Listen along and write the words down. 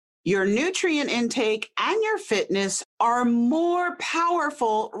Your nutrient intake and your fitness are more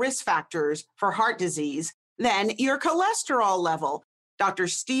powerful risk factors for heart disease than your cholesterol level. Dr.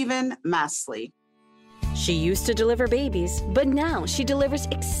 Stephen Masley. She used to deliver babies, but now she delivers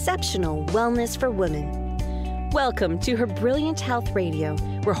exceptional wellness for women. Welcome to Her Brilliant Health Radio,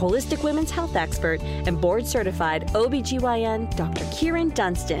 where holistic women's health expert and board-certified OBGYN Dr. Kieran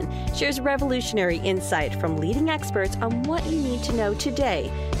Dunstan shares revolutionary insight from leading experts on what you need to know today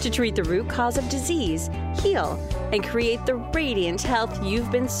to treat the root cause of disease, heal, and create the radiant health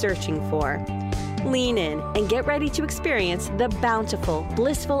you've been searching for. Lean in and get ready to experience the bountiful,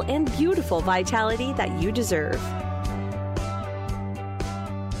 blissful, and beautiful vitality that you deserve.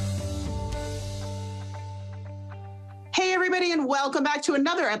 Hey, everybody, and welcome back to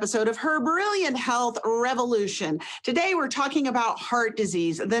another episode of Her Brilliant Health Revolution. Today, we're talking about heart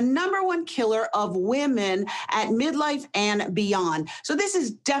disease, the number one killer of women at midlife and beyond. So this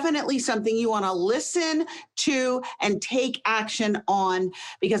is definitely something you want to listen to and take action on,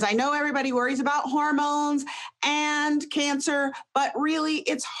 because I know everybody worries about hormones and cancer, but really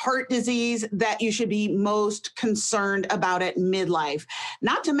it's heart disease that you should be most concerned about at midlife.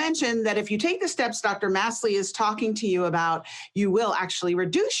 Not to mention that if you take the steps Dr. Masley is talking to you about, you will actually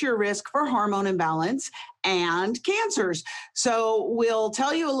reduce your risk for hormone imbalance and cancers. So we'll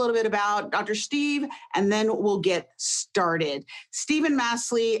tell you a little bit about Dr. Steve, and then we'll get started. Stephen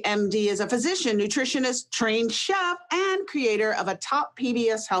Masley, MD, is a physician, nutritionist, trained chef, and creator of a top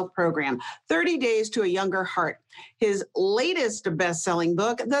PBS health program, 30 Days to a Younger Heart. His latest best-selling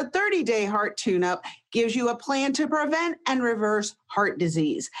book, The 30-Day Heart Tune-Up, gives you a plan to prevent and reverse heart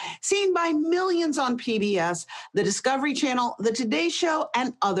disease. Seen by millions on PBS, the Discovery Channel, The Today Show,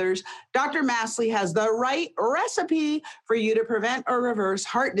 and others, Dr. Masley has the right recipe for you to prevent or reverse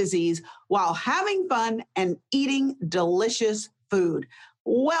heart disease while having fun and eating delicious food.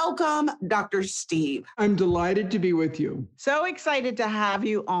 Welcome, Dr. Steve. I'm delighted to be with you. So excited to have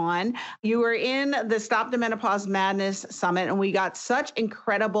you on. You were in the Stop the Menopause Madness Summit, and we got such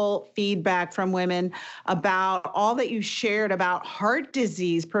incredible feedback from women about all that you shared about heart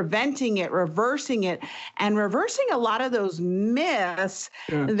disease, preventing it, reversing and reversing a lot of those myths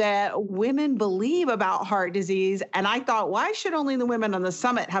that women believe about heart disease. And I thought, why should only the women on the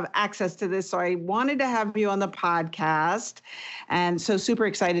summit have access to this? So I wanted to have you on the podcast. And so super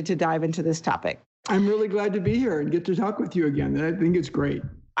excited to dive into this topic. I'm really glad to be here and get to talk with you again. I think it's great.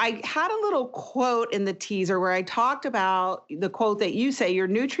 I had a little quote in the teaser where I talked about the quote that you say, your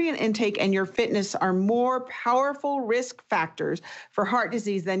nutrient intake and your fitness are more powerful risk factors for heart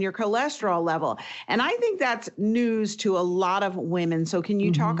disease than your cholesterol level. And I think that's news to a lot of women. So can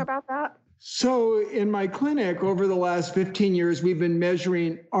you talk about that? So in my clinic over the last 15 years, we've been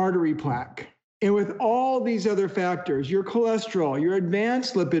measuring artery plaque. And with all these other factors, your cholesterol, your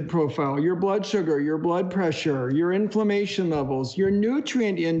advanced lipid profile, your blood sugar, your blood pressure, your inflammation levels, your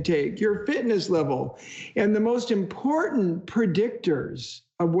nutrient intake, your fitness level, and the most important predictors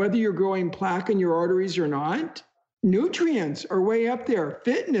of whether you're growing plaque in your arteries or not, nutrients are way up there.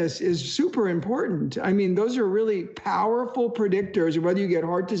 Fitness is super important. I mean, those are really powerful predictors of whether you get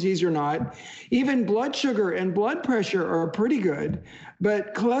heart disease or not. Even blood sugar and blood pressure are pretty good.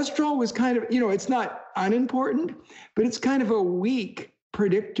 But cholesterol was kind of, it's not unimportant, but it's kind of a weak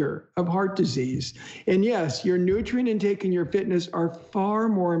predictor of heart disease. And yes, your nutrient intake and your fitness are far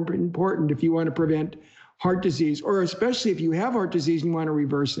more important if you want to prevent heart disease, or especially if you have heart disease and you want to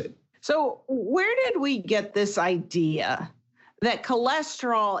reverse it. So where did we get this idea that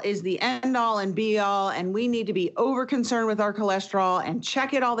cholesterol is the end all and be all, and we need to be over concerned with our cholesterol and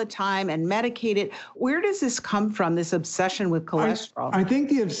check it all the time and medicate it? Where does this come from, this obsession with cholesterol? I think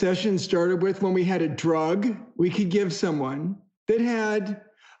the obsession started with when we had a drug we could give someone that had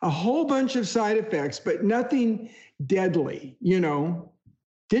a whole bunch of side effects, but nothing deadly,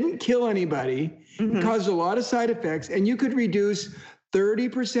 didn't kill anybody, caused a lot of side effects, and you could reduce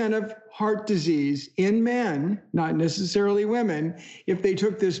 30% of heart disease in men, not necessarily women, if they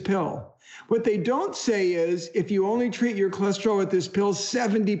took this pill. What they don't say is if you only treat your cholesterol with this pill,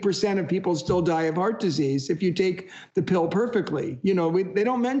 70% of people still die of heart disease if you take the pill perfectly. They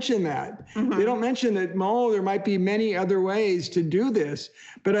don't mention that. They don't mention that, there might be many other ways to do this.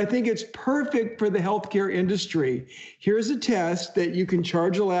 But I think it's perfect for the healthcare industry. Here's a test that you can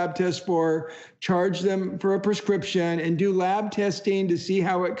charge a lab test for, charge them for a prescription, and do lab testing to see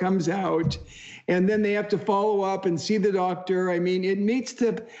how it comes out. And then they have to follow up and see the doctor. I mean, it meets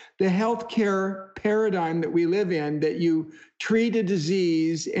the healthcare paradigm that we live in, that you treat a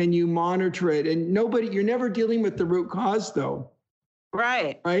disease and you monitor it. And you're never dealing with the root cause, though.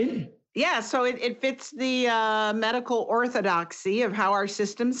 Right. Right? Yeah, so it fits the medical orthodoxy of how our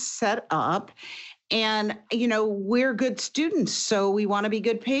system's set up. And, we're good students, so we want to be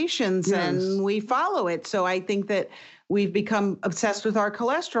good patients Yes. and we follow it. So I think that we've become obsessed with our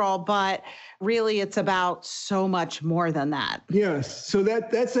cholesterol, but really it's about so much more than that. Yes. So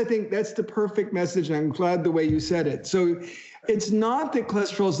that's I think that's the perfect message. And I'm glad the way you said it. So it's not that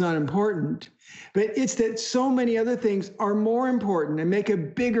cholesterol is not important, but it's that so many other things are more important and make a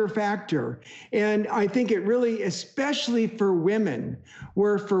bigger factor. And I think it really, especially for women,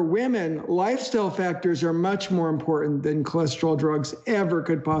 where for women, lifestyle factors are much more important than cholesterol drugs ever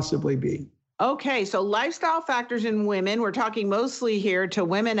could possibly be. Okay, so lifestyle factors in women, we're talking mostly here to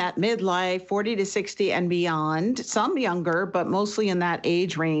women at midlife, 40 to 60 and beyond, some younger, but mostly in that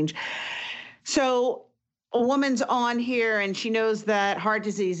age range. So a woman's on here and she knows that heart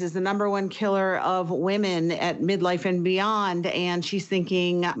disease is the number one killer of women at midlife and beyond. And she's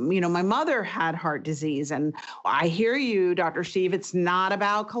thinking, my mother had heart disease. And I hear you, Dr. Steve, it's not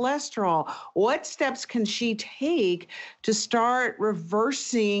about cholesterol. What steps can she take to start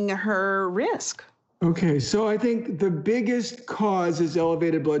reversing her risk? Okay, so I think the biggest cause is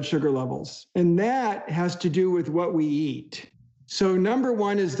elevated blood sugar levels, and that has to do with what we eat. So number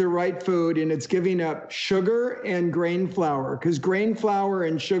one is the right food, and it's giving up sugar and grain flour, because grain flour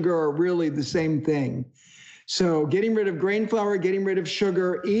and sugar are really the same thing. So getting rid of grain flour, getting rid of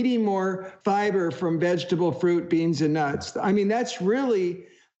sugar, eating more fiber from vegetable, fruit, beans, and nuts. I mean, that's really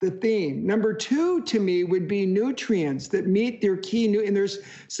the theme. Number two to me would be nutrients that meet their key and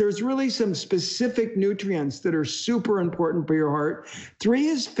there's really some specific nutrients that are super important for your heart. Three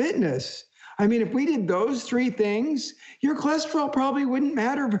is fitness. I mean, if we did those three things, your cholesterol probably wouldn't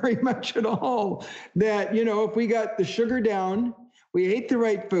matter very much at all. That, if we got the sugar down, we ate the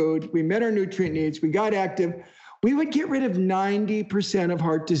right food, we met our nutrient needs, we got active, we would get rid of 90% of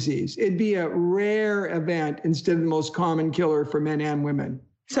heart disease. It'd be a rare event instead of the most common killer for men and women.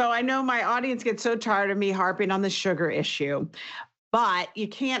 So I know my audience gets so tired of me harping on the sugar issue, but you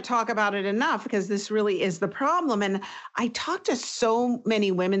can't talk about it enough because this really is the problem. And I talk to so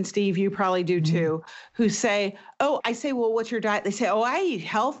many women, Steve, you probably do too, who say, I say, well, what's your diet? They say, I eat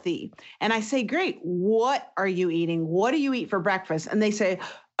healthy. And I say, great. What are you eating? What do you eat for breakfast? And they say,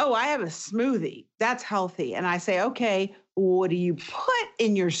 I have a smoothie. That's healthy. And I say, okay, what do you put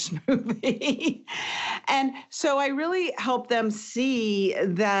in your smoothie? And so I really help them see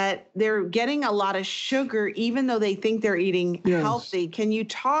that they're getting a lot of sugar, even though they think they're eating healthy. Can you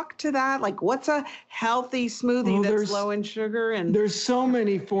talk to that? Like, what's a healthy smoothie that's low in sugar? And there's so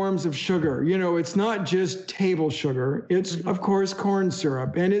many forms of sugar. It's not just table sugar. It's, of course, corn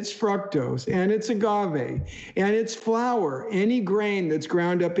syrup, and it's fructose, and it's agave, and it's flour. Any grain that's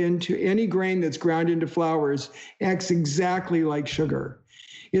ground into flours acts exactly like sugar.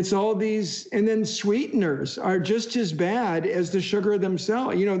 It's all these, and then sweeteners are just as bad as the sugar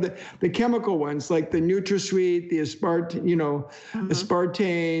themselves. The chemical ones like the NutraSweet, the aspartame,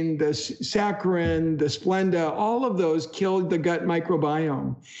 the saccharin, the Splenda, all of those killed the gut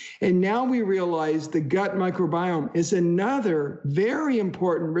microbiome. And now we realize the gut microbiome is another very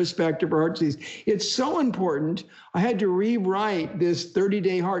important risk factor for heart disease. It's so important, I had to rewrite this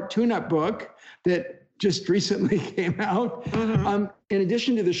 30-day heart tune-up book that just recently came out. In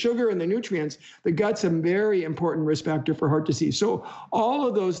addition to the sugar and the nutrients, the gut's a very important risk factor for heart disease. So all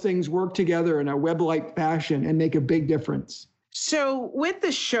of those things work together in a web-like fashion and make a big difference. So with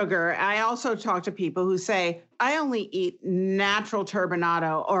the sugar, I also talk to people who say, I only eat natural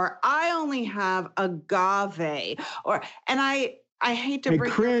turbinado, or I only have agave, and I hate to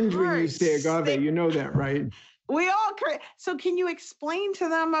break I cringe your heart. when you say agave, you know that, right? We all so can you explain to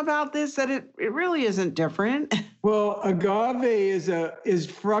them about this, that it really isn't different? Well, agave is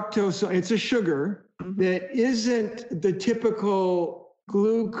fructose. It's a sugar that isn't the typical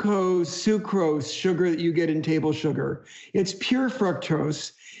glucose, sucrose sugar that you get in table sugar. It's pure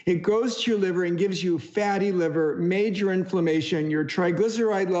fructose. It goes to your liver and gives you fatty liver, major inflammation. Your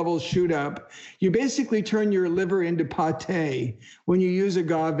triglyceride levels shoot up. You basically turn your liver into pate when you use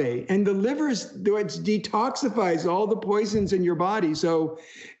agave. And the liver it detoxifies all the poisons in your body. So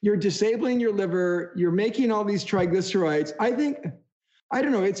you're disabling your liver. You're making all these triglycerides. I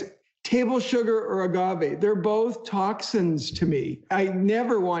don't know, it's table sugar or agave. They're both toxins to me. I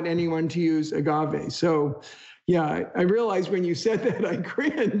never want anyone to use agave. So yeah, I realized when you said that, I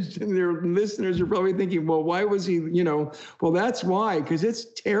cringed, and their listeners are probably thinking, well, why was he, well, that's why, because it's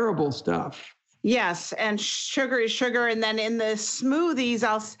terrible stuff. Yes, and sugar is sugar. And then in the smoothies,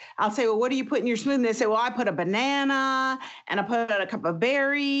 I'll say, well, what do you put in your smoothie? And they say, well, I put a banana, and I put a couple of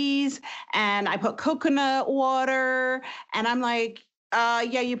berries, and I put coconut water. And I'm like,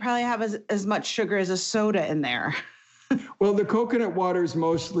 Yeah, you probably have as much sugar as a soda in there. Well, the coconut water is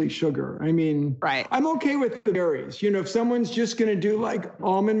mostly sugar. I mean, Right. I'm okay with the berries. If someone's just going to do like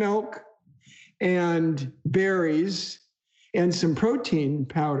almond milk and berries and some protein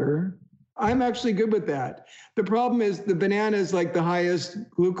powder, I'm actually good with that. The problem is the banana is like the highest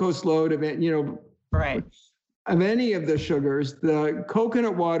glucose load of it, Right. of any of the sugars. The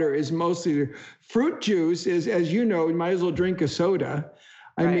coconut water is mostly fruit juice is, as you know, you might as well drink a soda.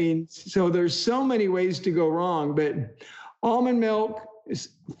 I mean, so there's so many ways to go wrong, but almond milk is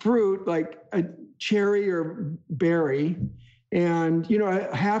fruit like a cherry or berry, and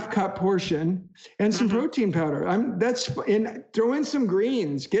a half cup portion and some protein powder. Throw in some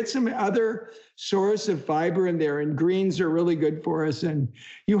greens, get some other source of fiber in there, and greens are really good for us. And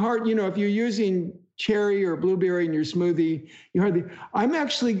if you're using cherry or blueberry in your smoothie, I'm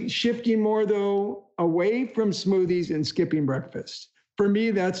actually shifting more though away from smoothies and skipping breakfast. For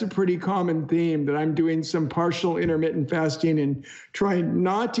me, that's a pretty common theme, that I'm doing some partial intermittent fasting and trying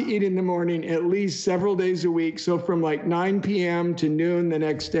not to eat in the morning at least several days a week. So from like 9 p.m. to noon the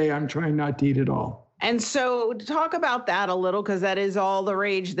next day, I'm trying not to eat at all. And so talk about that a little, because that is all the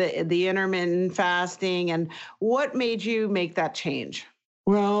rage, the intermittent fasting. And what made you make that change?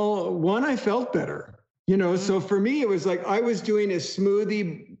 Well, one, I felt better. So for me, it was like I was doing a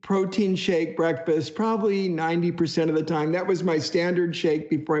smoothie protein shake breakfast probably 90% of the time. That was my standard shake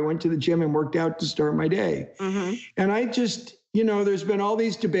before I went to the gym and worked out to start my day. Mm-hmm. And I just, there's been all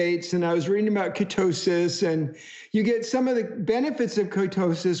these debates, and I was reading about ketosis, and you get some of the benefits of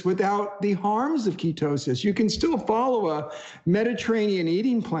ketosis without the harms of ketosis. You can still follow a Mediterranean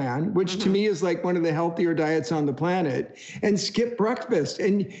eating plan, which to me is like one of the healthier diets on the planet, and skip breakfast.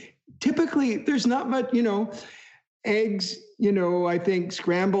 And typically, there's not much, eggs, I think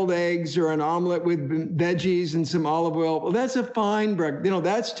scrambled eggs or an omelet with veggies and some olive oil. Well, that's a fine breakfast.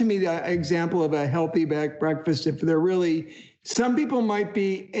 That's to me the example of a healthy breakfast. If they're really, some people might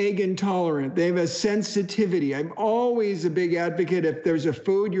be egg intolerant. They have a sensitivity. I'm always a big advocate. If there's a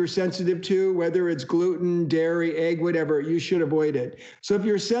food you're sensitive to, whether it's gluten, dairy, egg, whatever, you should avoid it. So if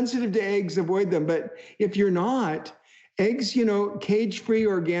you're sensitive to eggs, avoid them. But if you're not, eggs, cage-free,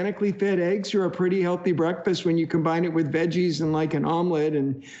 organically fed eggs are a pretty healthy breakfast when you combine it with veggies and like an omelet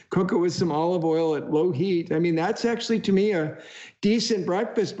and cook it with some olive oil at low heat. I mean, that's actually, to me, a decent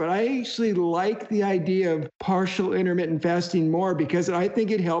breakfast. But I actually like the idea of partial intermittent fasting more, because I think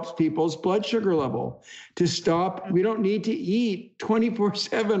it helps people's blood sugar level to stop. We don't need to eat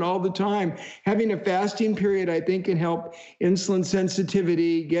 24/7 all the time. Having a fasting period, I think, can help insulin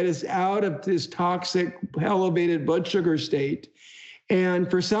sensitivity, get us out of this toxic, elevated blood sugar state.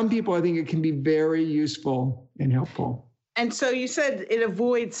 And for some people, I think it can be very useful and helpful. And so you said it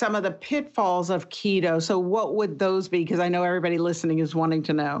avoids some of the pitfalls of keto. So what would those be? Because I know everybody listening is wanting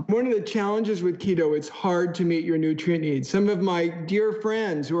to know. One of the challenges with keto, it's hard to meet your nutrient needs. Some of my dear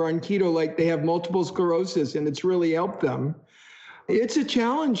friends who are on keto, like they have multiple sclerosis and it's really helped them. It's a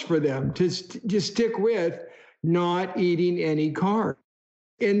challenge for them to just stick with not eating any carbs.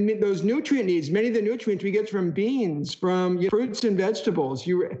 And those nutrient needs, many of the nutrients we get from beans, from fruits and vegetables.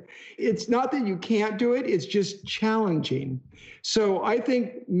 It's not that you can't do it, it's just challenging. So I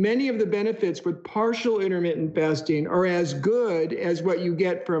think many of the benefits with partial intermittent fasting are as good as what you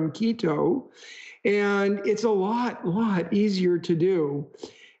get from keto. And it's a lot easier to do.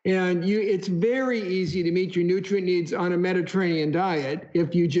 And it's very easy to meet your nutrient needs on a Mediterranean diet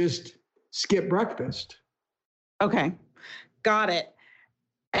if you just skip breakfast. Okay, got it.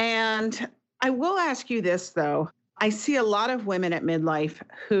 And I will ask you this, though. I see a lot of women at midlife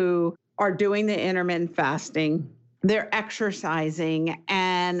who are doing the intermittent fasting. They're exercising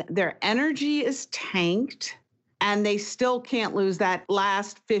and their energy is tanked, and they still can't lose that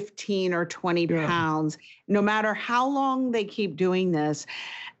last 15 or 20 pounds, no matter how long they keep doing this.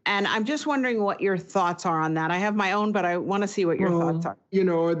 And I'm just wondering what your thoughts are on that. I have my own, but I want to see what your thoughts are.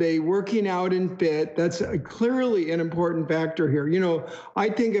 Are they working out and fit? That's clearly an important factor here. I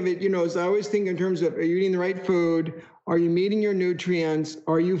think of it, as I always think in terms of, are you eating the right food? Are you meeting your nutrients?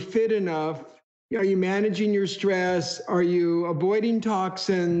 Are you fit enough? Are you managing your stress? Are you avoiding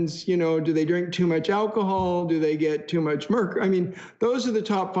toxins? Do they drink too much alcohol? Do they get too much mercury? I mean, those are the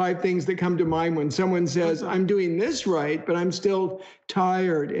top 5 things that come to mind when someone says, I'm doing this right, but I'm still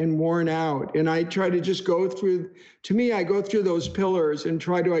tired and worn out. And I try to just go through those pillars and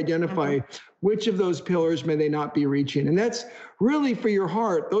try to identify which of those pillars may they not be reaching. And that's really for your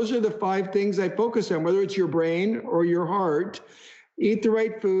heart. Those are the 5 things I focus on, whether it's your brain or your heart. Eat the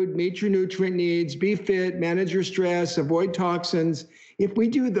right food, meet your nutrient needs, be fit, manage your stress, avoid toxins. If we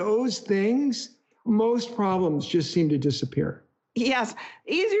do those things, most problems just seem to disappear. Yes,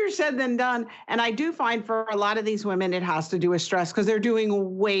 easier said than done. And I do find for a lot of these women, it has to do with stress because they're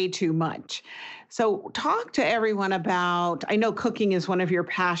doing way too much. So, talk to everyone about. I know cooking is one of your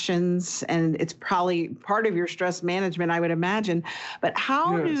passions, and it's probably part of your stress management, I would imagine. But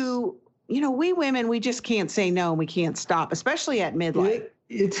how Yes. do, we women, we just can't say no and we can't stop, especially at midlife.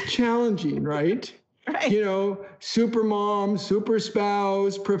 It's challenging, right? Right. Super mom, super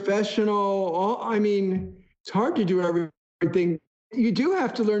spouse, professional. It's hard to do everything. You do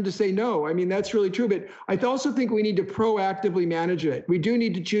have to learn to say no. That's really true. But I also think we need to proactively manage it. We do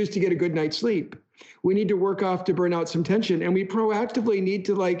need to choose to get a good night's sleep. We need to work off to burn out some tension. And we proactively need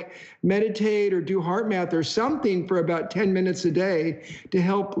to meditate or do heart math or something for about 10 minutes a day to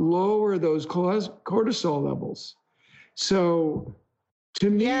help lower those cortisol levels. So to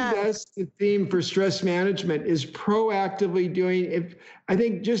me, that's the theme for stress management is proactively doing. I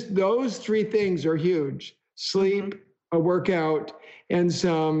think just those three things are huge: sleep, a workout, and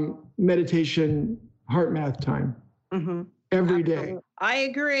some meditation, heart math time every day. I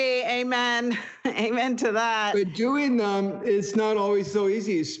agree. Amen. Amen to that. But doing them, it's not always so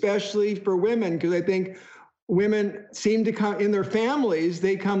easy, especially for women, because I think women seem to come in their families,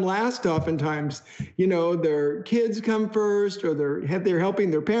 they come last oftentimes. Their kids come first, or they're helping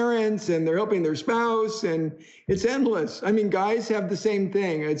their parents and they're helping their spouse, and it's endless. Guys have the same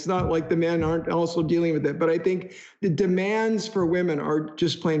thing. It's not like the men aren't also dealing with it, but I think the demands for women are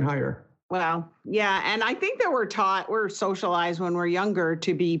just plain higher. Well, yeah. And I think that we're socialized when we're younger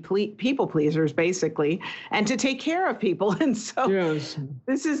to be people pleasers, basically, and to take care of people. And so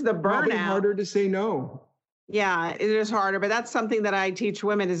this is the burnout. Probably harder to say no. Yeah, it is harder, but that's something that I teach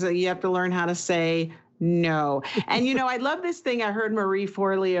women is that you have to learn how to say no. And, I love this thing I heard Marie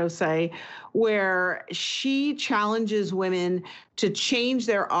Forleo say, where she challenges women to change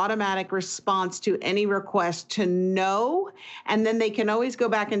their automatic response to any request to no, and then they can always go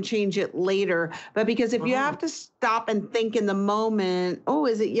back and change it later. But because if you have to stop and think in the moment, oh,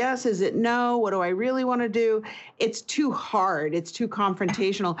 is it yes? Is it no? What do I really want to do? It's too hard. It's too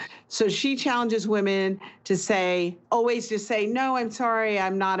confrontational. So she challenges women to always just say, no, I'm sorry,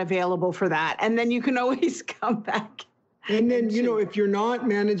 I'm not available for that. And then you can always come back. And then, if you're not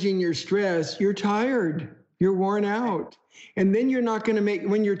managing your stress, you're tired, you're worn out. And then you're not going to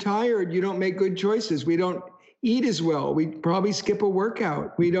when you're tired, you don't make good choices. We don't eat as well. We probably skip a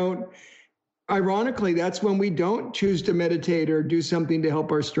workout. Ironically, that's when we don't choose to meditate or do something to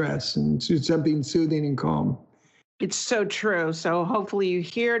help our stress and do something soothing and calm. It's so true. So hopefully you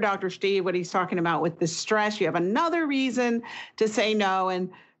hear Dr. Steve, what he's talking about with the stress. You have another reason to say no and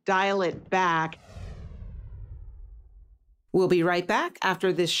dial it back. We'll be right back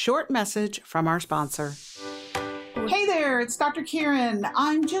after this short message from our sponsor. Hey there, it's Dr. Karen.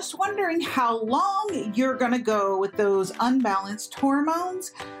 I'm just wondering how long you're going to go with those unbalanced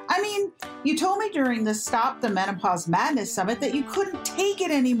hormones. You told me during the Stop the Menopause Madness Summit that you couldn't take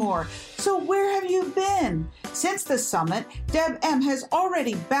it anymore. So where have you been? Since the summit, Deb M has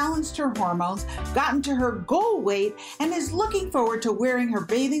already balanced her hormones, gotten to her goal weight, and is looking forward to wearing her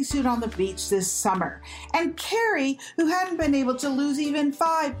bathing suit on the beach this summer. And Carrie, who hadn't been able to lose even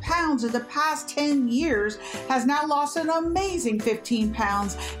 5 pounds in the past 10 years, has now lost an amazing 15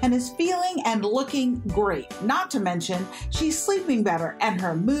 pounds and is feeling and looking great. Not to mention, she's sleeping better and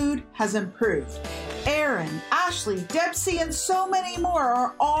her mood has improved. Erin, Ashley, Debsy, and so many more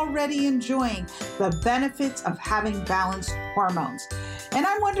are already enjoying the benefits of having balanced hormones. And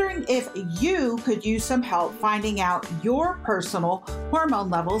I'm wondering if you could use some help finding out your personal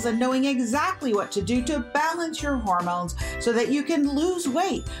hormone levels and knowing exactly what to do to balance your hormones so that you can lose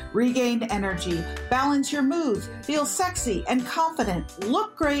weight, regain energy, balance your moods, feel sexy and confident,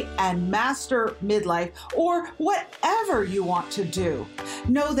 look great, and master midlife, or whatever you want to do.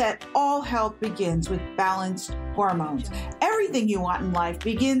 Know that all health begins with balanced hormones. Everything you want in life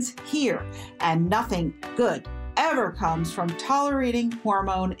begins here, and nothing good ever comes from tolerating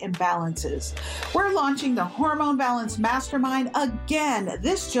hormone imbalances. We're launching the Hormone Balance Mastermind again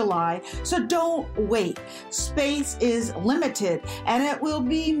this July, so don't wait. Space is limited, and it will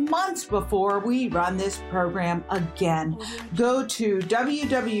be months before we run this program again. Go to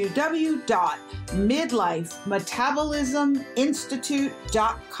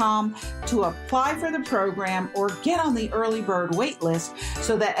www.midlifemetabolisminstitute.com to apply for the program or get on the early bird wait list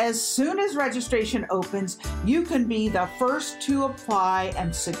so that as soon as registration opens, you can be the first to apply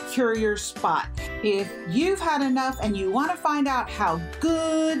and secure your spot. If you've had enough and you want to find out how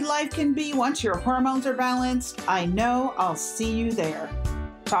good life can be once your hormones are balanced, I know I'll see you there.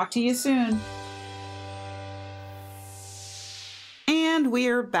 Talk to you soon. And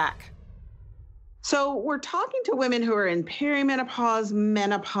we're back. So we're talking to women who are in perimenopause,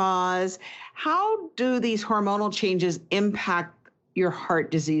 menopause. How do these hormonal changes impact your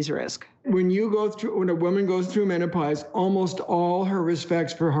heart disease risk? When a woman goes through menopause, almost all her risk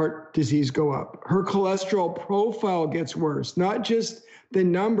factors for heart disease go up. Her cholesterol profile gets worse, not just the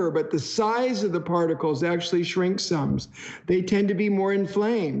number, but the size of the particles actually shrinks some. They tend to be more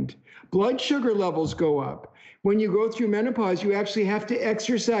inflamed. Blood sugar levels go up. When you go through menopause, you actually have to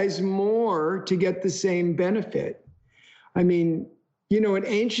exercise more to get the same benefit. I mean, in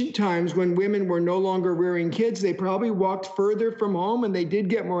ancient times when women were no longer rearing kids, they probably walked further from home and they did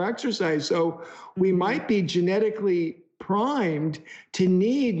get more exercise. So we might be genetically primed to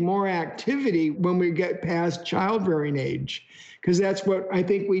need more activity when we get past childbearing age, because that's what I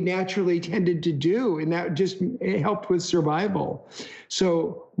think we naturally tended to do. And that just helped with survival.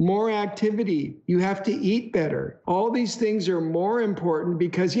 So more activity, you have to eat better. All these things are more important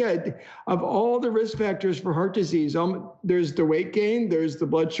because, of all the risk factors for heart disease, there's the weight gain, there's the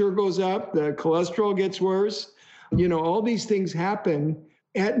blood sugar goes up, the cholesterol gets worse. All these things happen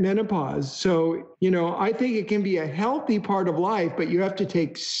at menopause. So, I think it can be a healthy part of life, but you have to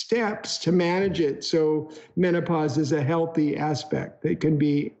take steps to manage it. So menopause is a healthy aspect that can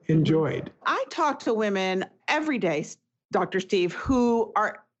be enjoyed. I talk to women every day, Dr. Steve, who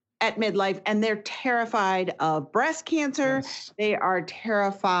are at midlife and they're terrified of breast cancer. Yes. They are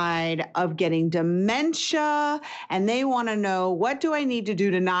terrified of getting dementia, and they want to know, what do I need to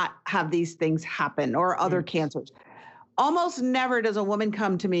do to not have these things happen or other cancers? Almost never does a woman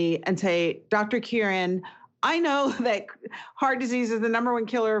come to me and say, Dr. Kieran, I know that heart disease is the number one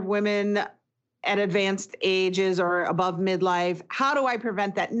killer of women at advanced ages or above midlife. How do I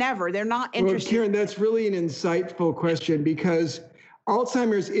prevent that? Never. They're not interested. Well, Kieran, that's really an insightful question, because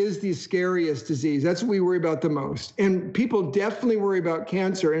Alzheimer's is the scariest disease. That's what we worry about the most. And people definitely worry about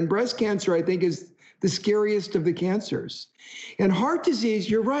cancer. And breast cancer, I think, is the scariest of the cancers. And heart disease,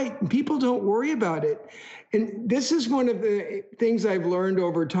 you're right, people don't worry about it. And this is one of the things I've learned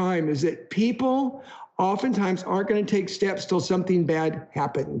over time, is that people oftentimes aren't going to take steps till something bad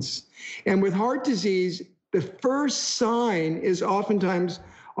happens. And with heart disease, the first sign is oftentimes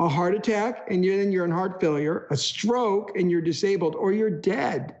a heart attack, and then you're in heart failure, a stroke, and you're disabled, or you're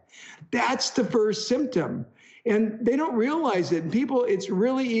dead. That's the first symptom. And they don't realize it. And people, it's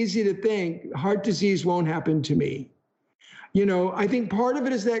really easy to think heart disease won't happen to me. I think part of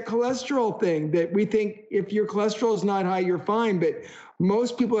it is that cholesterol thing, that we think if your cholesterol is not high, you're fine. But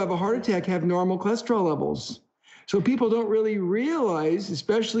most people who have a heart attack have normal cholesterol levels. So people don't really realize,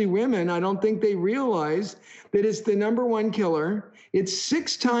 especially women, I don't think they realize that it's the number one killer. It's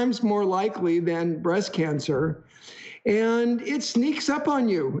 6 times more likely than breast cancer. And it sneaks up on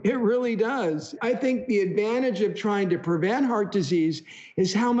you. It really does. I think the advantage of trying to prevent heart disease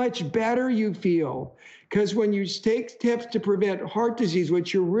is how much better you feel. Because when you take steps to prevent heart disease,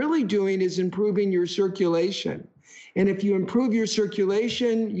 what you're really doing is improving your circulation. And if you improve your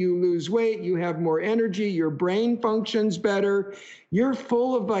circulation, you lose weight, you have more energy, your brain functions better, you're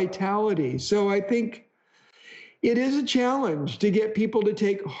full of vitality. So I think it is a challenge to get people to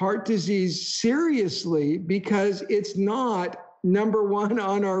take heart disease seriously, because it's not number one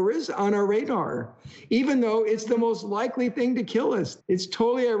on our radar, even though it's the most likely thing to kill us. It's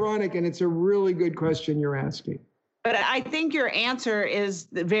totally ironic, and it's a really good question you're asking. But I think your answer is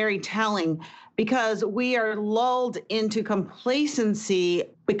very telling, because we are lulled into complacency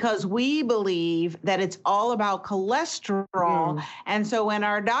because we believe that it's all about cholesterol. And so when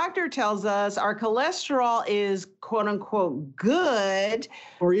our doctor tells us our cholesterol is quote unquote good,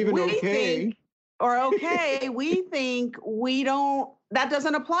 or even okay, we think that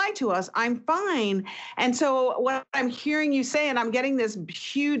doesn't apply to us. I'm fine. And so what I'm hearing you say, and I'm getting this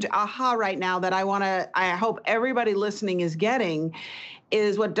huge aha right now that I hope everybody listening is getting,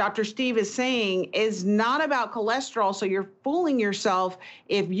 is what Dr. Steve is saying is not about cholesterol. So you're fooling yourself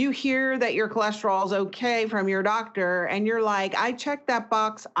if you hear that your cholesterol is okay from your doctor and you're like, I checked that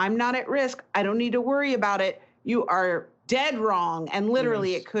box, I'm not at risk, I don't need to worry about it. You are dead wrong. And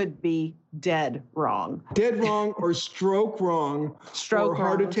literally It could be dead wrong. Dead wrong, or stroke wrong, or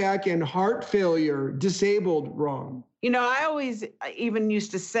heart attack and heart failure, disabled wrong. I always even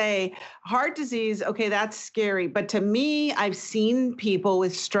used to say heart disease, okay, that's scary. But to me, I've seen people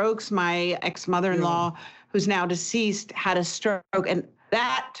with strokes. My ex-mother-in-law, who's now deceased, had a stroke. And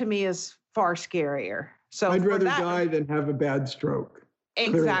that to me is far scarier. So I'd rather die than have a bad stroke.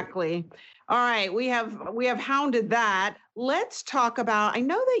 Exactly. Clearly. All right, we have hounded that. Let's talk about, I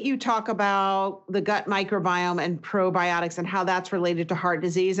know that you talk about the gut microbiome and probiotics and how that's related to heart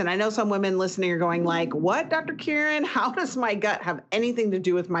disease. And I know some women listening are going like, what, Dr. Kyrin? How does my gut have anything to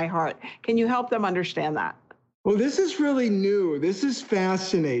do with my heart? Can you help them understand that? Well, this is really new. This is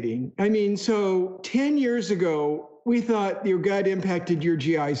fascinating. I mean, so 10 years ago, we thought your gut impacted your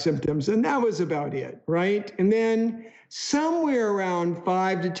GI symptoms, and that was about it, right? And then somewhere around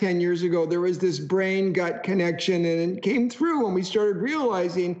 5 to 10 years ago, there was this brain-gut connection, and it came through when we started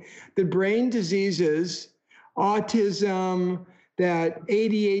realizing that brain diseases, autism, that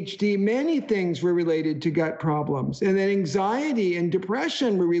ADHD, many things were related to gut problems, and then anxiety and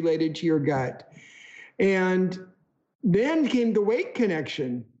depression were related to your gut. And then came the weight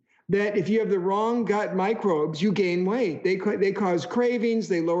connection, that if you have the wrong gut microbes, you gain weight. They cause cravings,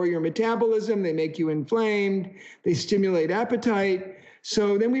 they lower your metabolism, they make you inflamed, they stimulate appetite.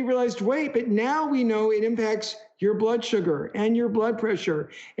 So then we realized, wait, but now we know it impacts your blood sugar and your blood pressure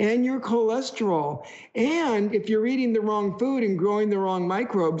and your cholesterol. And if you're eating the wrong food and growing the wrong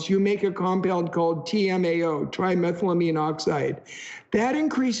microbes, you make a compound called TMAO, trimethylamine oxide. That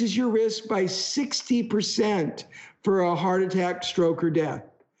increases your risk by 60% for a heart attack, stroke, or death.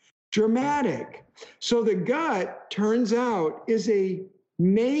 Dramatic. So the gut, turns out, is a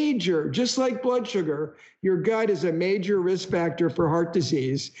major, just like blood sugar, your gut is a major risk factor for heart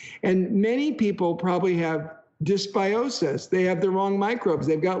disease. And many people probably have dysbiosis. They have the wrong microbes.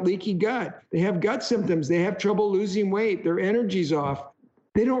 They've got leaky gut. They have gut symptoms. They have trouble losing weight. Their energy's off.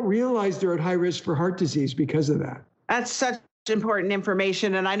 They don't realize they're at high risk for heart disease because of that. That's such important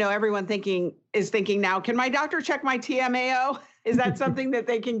information. And I know everyone is thinking now, can my doctor check my TMAO? Is that something that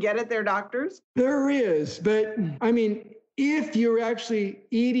they can get at their doctors? There is, but I mean, if you're actually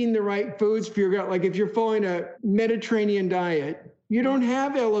eating the right foods for your gut, like if you're following a Mediterranean diet, you don't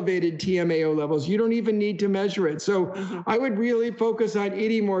have elevated TMAO levels. You don't even need to measure it. So I would really focus on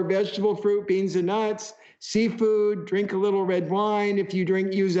eating more vegetable, fruit, beans, and nuts, seafood, drink a little red wine. If you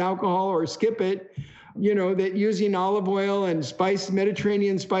use alcohol or skip it, that using olive oil and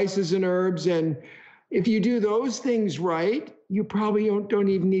Mediterranean spices and herbs. And if you do those things right, you probably don't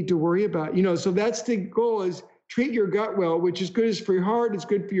even need to worry about, so that's the goal, is treat your gut well, which is good for your heart. It's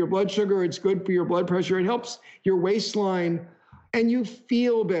good for your blood sugar. It's good for your blood pressure. It helps your waistline, and you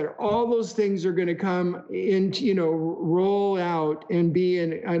feel better. All those things are going to come into, roll out and be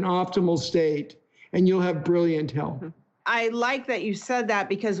in an optimal state, and you'll have brilliant health. I like that you said that,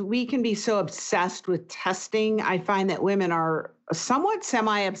 because we can be so obsessed with testing. I find that women are somewhat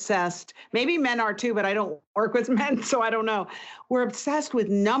semi-obsessed. Maybe men are too, but I don't work with men, so I don't know. We're obsessed with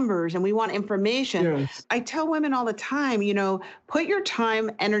numbers and we want information. Yes. I tell women all the time, put your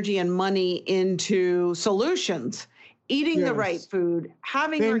time, energy, and money into solutions, eating the right food,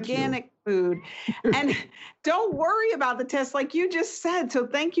 having organic food, and don't worry about the test like you just said. So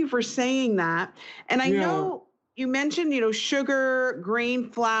thank you for saying that. And I know you mentioned, sugar, grain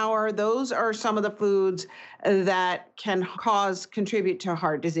flour. Those are some of the foods that can contribute to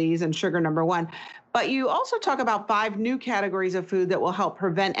heart disease, and sugar, number one. But you also talk about 5 new categories of food that will help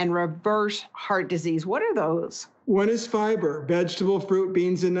prevent and reverse heart disease. What are those? One is fiber, vegetable, fruit,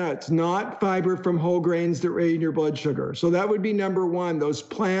 beans, and nuts, not fiber from whole grains that raise your blood sugar. So that would be number one, those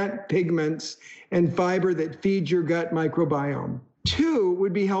plant pigments and fiber that feed your gut microbiome. 2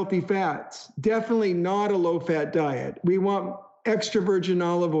 would be healthy fats. Definitely not a low-fat diet. We want extra virgin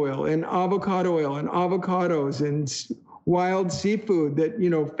olive oil and avocado oil and avocados and wild seafood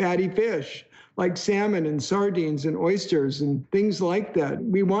that, fatty fish like salmon and sardines and oysters and things like that.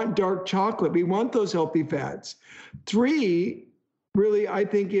 We want dark chocolate. We want those healthy fats. 3, really, I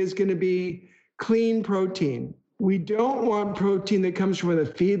think, is going to be clean protein. We don't want protein that comes from a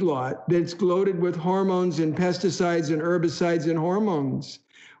feedlot that's loaded with hormones and pesticides and herbicides and hormones.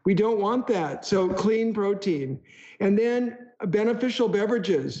 We don't want that. So clean protein. And then beneficial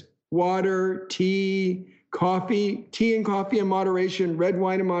beverages, water, tea, coffee, tea and coffee in moderation, red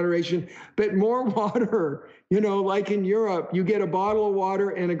wine in moderation, but more water. Like in Europe, you get a bottle of water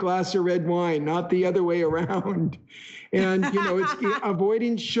and a glass of red wine, not the other way around. And, it's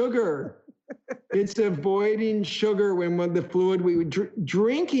avoiding sugar. It's avoiding sugar when the fluid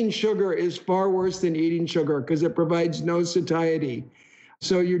drinking sugar is far worse than eating sugar because it provides no satiety.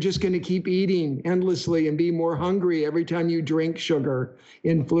 So you're just going to keep eating endlessly and be more hungry every time you drink sugar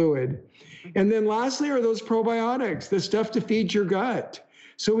in fluid. And then lastly are those probiotics, the stuff to feed your gut.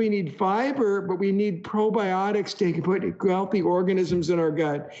 So we need fiber, but we need probiotics to put healthy organisms in our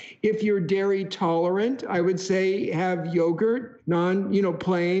gut. If you're dairy tolerant, I would say have yogurt.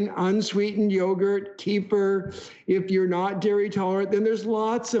 plain, unsweetened yogurt, kefir. If you're not dairy tolerant, then there's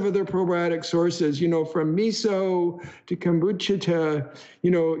lots of other probiotic sources, from miso to kombucha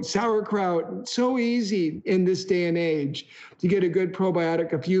to, sauerkraut. So easy in this day and age to get a good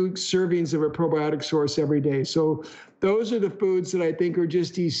probiotic, a few servings of a probiotic source every day. So those are the foods that I think are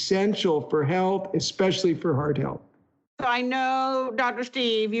just essential for health, especially for heart health. So I know, Dr.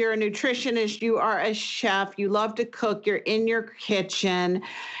 Steve, you're a nutritionist, you are a chef, you love to cook, you're in your kitchen,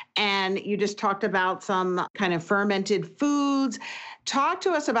 and you just talked about some kind of fermented foods. Talk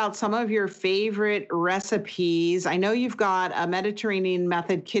to us about some of your favorite recipes. I know you've got a Mediterranean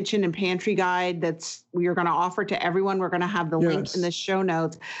method kitchen and pantry guide you're going to offer to everyone. We're going to have the link in the show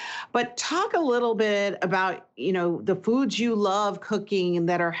notes. But talk a little bit about, the foods you love cooking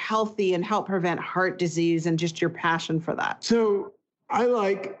that are healthy and help prevent heart disease and just your passion for that. So I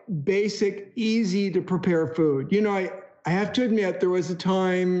like basic, easy to prepare food. I have to admit, there was a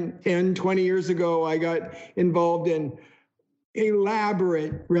time 10, 20 years ago, I got involved in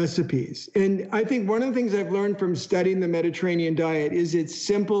elaborate recipes. And I think one of the things I've learned from studying the Mediterranean diet is it's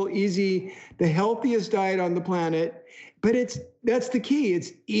simple, easy, the healthiest diet on the planet. But that's the key.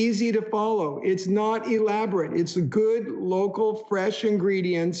 It's easy to follow. It's not elaborate. It's good, local, fresh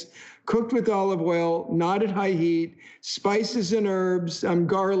ingredients, cooked with olive oil, not at high heat, spices and herbs,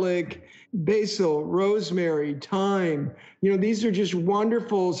 garlic, basil, rosemary, thyme. These are just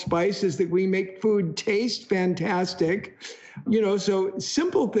wonderful spices that we make food taste fantastic. So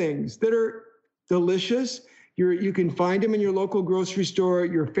simple things that are delicious. You can find them in your local grocery store.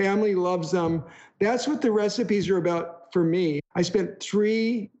 Your family loves them. That's what the recipes are about for me. I spent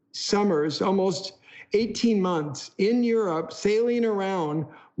 3 summers, almost 18 months in Europe, sailing around,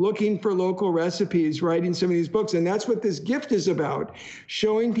 looking for local recipes, writing some of these books. And that's what this gift is about,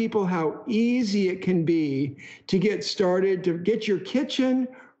 showing people how easy it can be to get started, to get your kitchen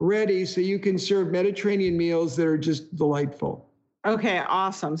ready so you can serve Mediterranean meals that are just delightful. Okay,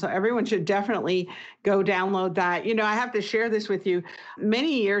 awesome. So everyone should definitely go download that. I have to share this with you.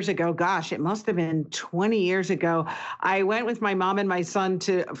 Many years ago, gosh, it must have been 20 years ago, I went with my mom and my son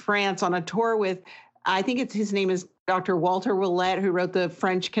to France on a tour with, I think his name is Dr. Walter Willett, who wrote the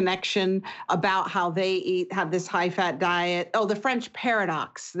French Connection, about how they have this high-fat diet. Oh, the French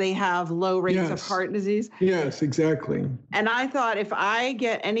paradox. They have low rates of heart disease. Yes, exactly. And I thought, if I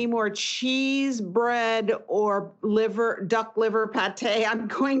get any more cheese, bread, or duck liver pate, I'm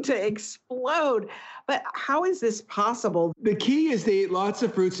going to explode. But how is this possible? The key is they eat lots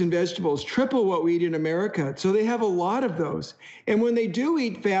of fruits and vegetables, triple what we eat in America. So they have a lot of those. And when they do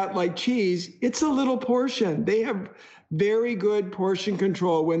eat fat like cheese, it's a little portion. They have very good portion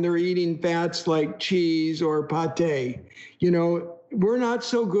control when they're eating fats like cheese or pate. We're not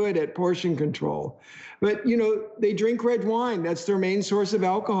so good at portion control. But, they drink red wine. That's their main source of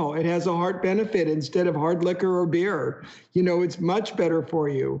alcohol. It has a heart benefit instead of hard liquor or beer. It's much better for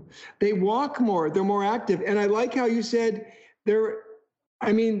you. They walk more. They're more active. And I like how you said they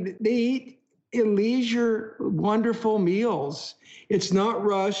eat in leisure, wonderful meals. It's not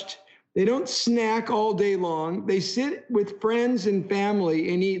rushed. They don't snack all day long. They sit with friends and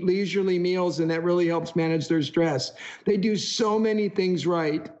family and eat leisurely meals, and that really helps manage their stress. They do so many things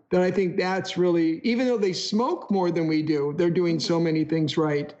right that I think that's really, even though they smoke more than we do, they're doing so many things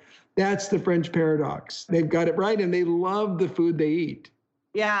right. That's the French paradox. They've got it right, and they love the food they eat.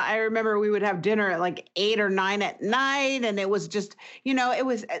 Yeah, I remember we would have dinner at like 8 or 9 at night, and it was just, it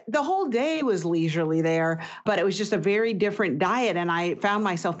was, the whole day was leisurely there, but it was just a very different diet. And I found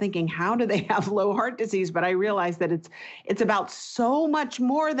myself thinking, how do they have low heart disease? But I realized that it's about so much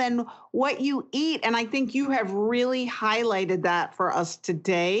more than what you eat. And I think you have really highlighted that for us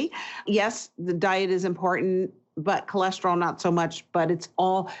today. Yes, the diet is important, but cholesterol, not so much, but it's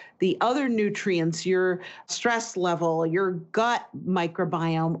all the other nutrients, your stress level, your gut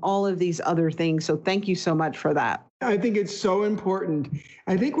microbiome, all of these other things. So thank you so much for that. I think it's so important.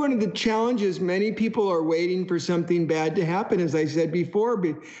 I think one of the challenges, many people are waiting for something bad to happen, as I said before,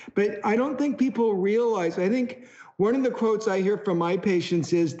 but I don't think people realize. I think one of the quotes I hear from my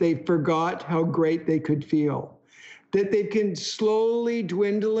patients is they forgot how great they could feel. That they can slowly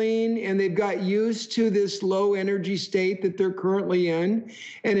dwindling and they've got used to this low energy state that they're currently in.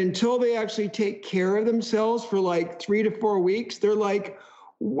 And until they actually take care of themselves for like 3 to 4 weeks, they're like,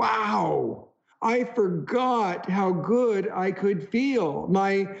 wow, I forgot how good I could feel.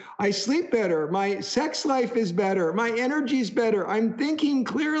 I sleep better. My sex life is better. My energy's better. I'm thinking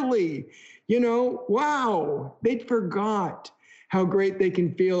clearly, wow, they forgot how great they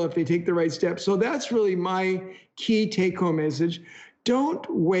can feel if they take the right steps. So that's really my key take-home message. Don't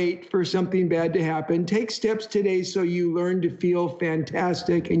wait for something bad to happen. Take steps today so you learn to feel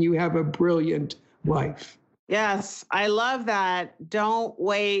fantastic and you have a brilliant life. Yes, I love that. Don't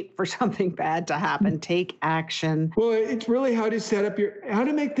wait for something bad to happen. Take action. Well, it's really how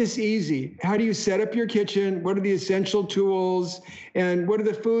to make this easy. How do you set up your kitchen? What are the essential tools? And what are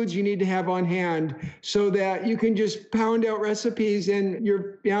the foods you need to have on hand so that you can just pound out recipes and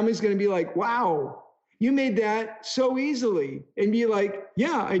your family's going to be like, wow, you made that so easily. And be like,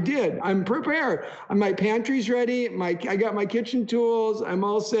 yeah, I did. I'm prepared. My pantry's ready. I got my kitchen tools. I'm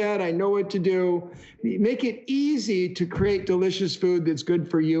all set. I know what to do. Make it easy to create delicious food that's good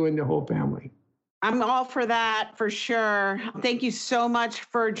for you and the whole family. I'm all for that, for sure. Thank you so much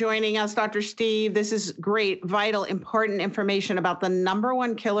for joining us, Dr. Steve. This is great, vital, important information about the number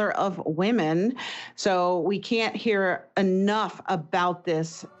one killer of women. So we can't hear enough about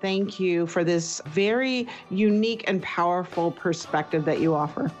this. Thank you for this very unique and powerful perspective that you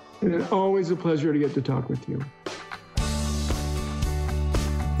offer. And it's always a pleasure to get to talk with you.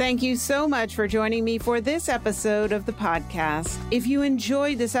 Thank you so much for joining me for this episode of the podcast. If you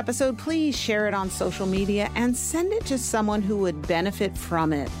enjoyed this episode, please share it on social media and send it to someone who would benefit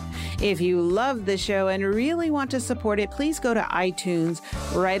from it. If you love the show and really want to support it, please go to iTunes,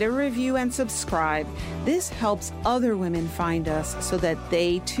 write a review, and subscribe. This helps other women find us so that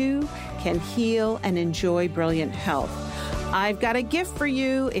they too can heal and enjoy brilliant health. I've got a gift for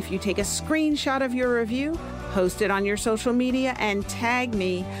you. If you take a screenshot of your review, post it on your social media, and tag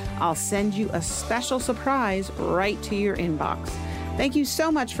me, I'll send you a special surprise right to your inbox. Thank you so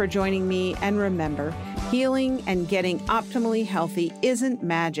much for joining me. And remember, healing and getting optimally healthy isn't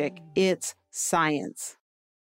magic, it's science.